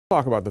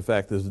talk about the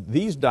fact that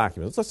these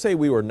documents, let's say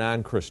we were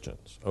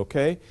non-Christians,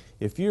 okay?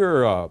 If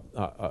you're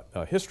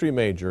a history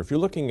major, if you're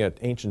looking at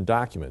ancient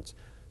documents,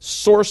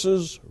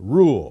 sources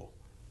rule.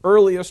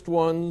 Earliest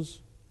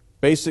ones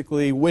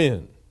basically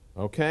win,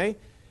 okay?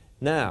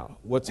 Now,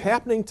 what's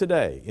happening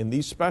today in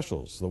these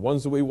specials, the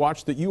ones that we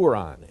watched that you were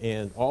on,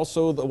 and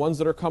also the ones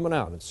that are coming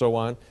out and so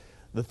on,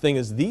 the thing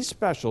is these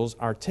specials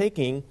are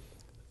taking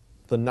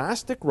the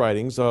Gnostic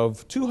writings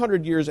of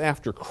 200 years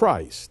after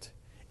Christ,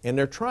 and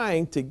they're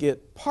trying to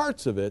get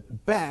parts of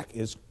it back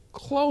as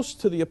close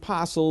to the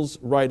apostles'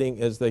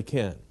 writing as they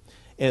can.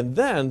 And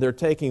then they're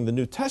taking the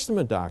New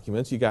Testament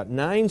documents. You got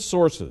 9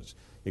 sources.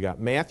 You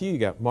got Matthew, you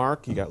got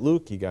Mark, you got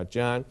Luke, you got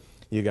John,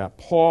 you got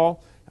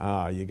Paul,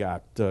 you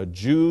got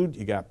Jude,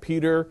 you got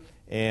Peter,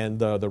 and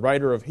the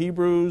writer of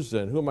Hebrews,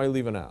 and who am I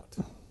leaving out?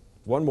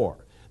 One more.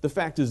 The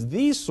fact is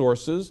these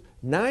sources,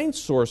 9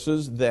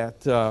 sources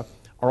that are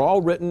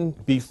all written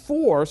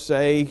before,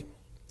 say,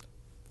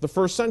 the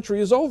first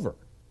century is over.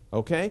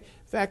 Okay?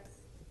 In fact,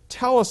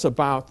 tell us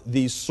about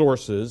these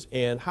sources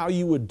and how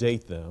you would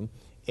date them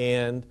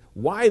and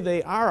why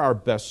they are our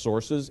best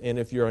sources. And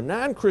if you're a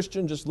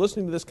non-Christian just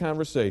listening to this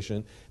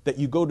conversation, that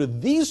you go to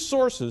these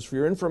sources for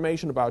your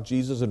information about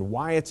Jesus and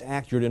why it's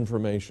accurate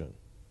information.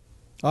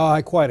 Oh,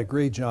 I quite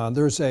agree, John.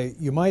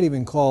 You might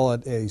even call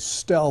it a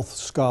stealth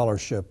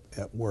scholarship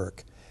at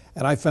work.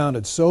 And I found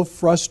it so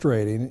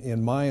frustrating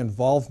in my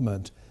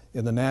involvement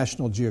in the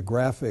National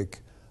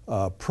Geographic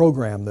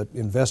program that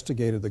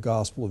investigated the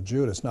Gospel of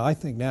Judas. Now, I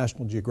think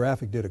National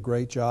Geographic did a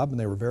great job, and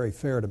they were very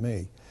fair to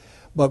me.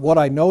 But what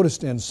I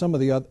noticed in some of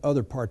the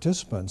other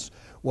participants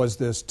was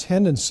this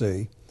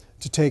tendency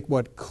to take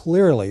what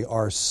clearly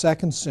are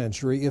 2nd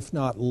century, if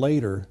not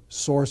later,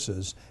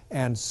 sources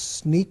and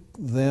sneak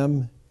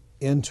them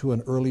into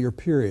an earlier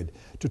period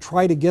to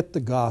try to get the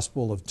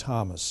Gospel of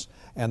Thomas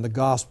and the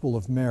Gospel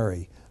of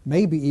Mary,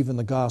 maybe even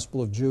the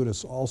Gospel of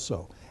Judas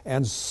also,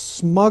 and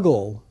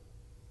smuggle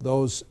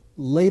those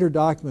later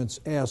documents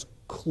as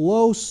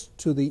close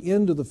to the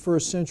end of the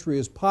 1st century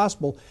as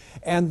possible,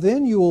 and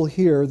then you will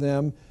hear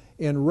them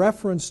in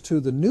reference to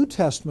the New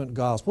Testament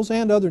Gospels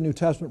and other New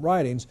Testament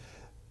writings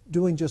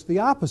doing just the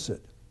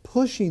opposite,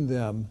 pushing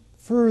them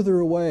further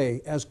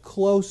away as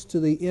close to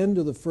the end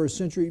of the 1st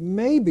century,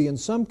 maybe in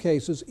some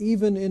cases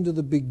even into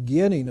the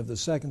beginning of the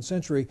 2nd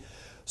century,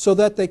 so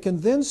that they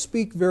can then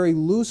speak very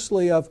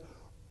loosely of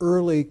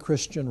early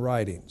Christian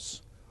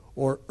writings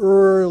or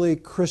early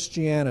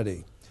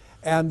Christianity.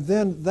 And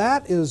then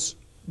that is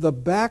the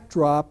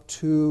backdrop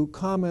to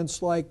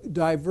comments like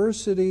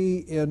diversity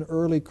in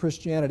early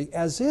Christianity,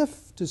 as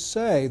if to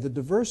say the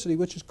diversity,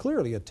 which is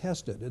clearly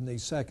attested in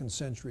these 2nd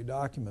century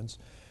documents,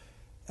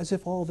 as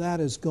if all that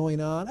is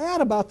going on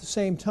at about the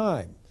same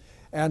time.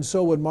 And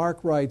so when Mark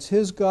writes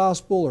his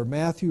gospel, or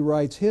Matthew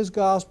writes his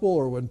gospel,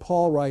 or when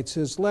Paul writes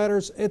his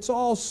letters, it's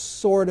all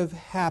sort of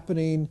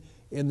happening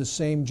in the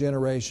same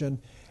generation.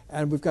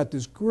 And we've got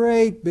this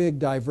great big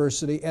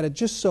diversity, and it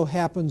just so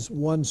happens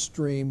one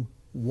stream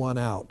won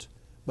out.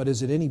 But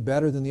is it any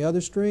better than the other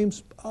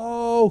streams?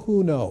 Oh,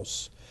 who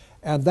knows?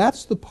 And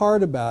that's the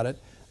part about it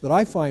that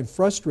I find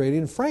frustrating.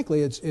 And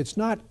frankly, it's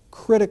not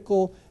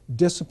critical,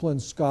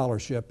 disciplined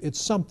scholarship.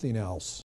 It's something else.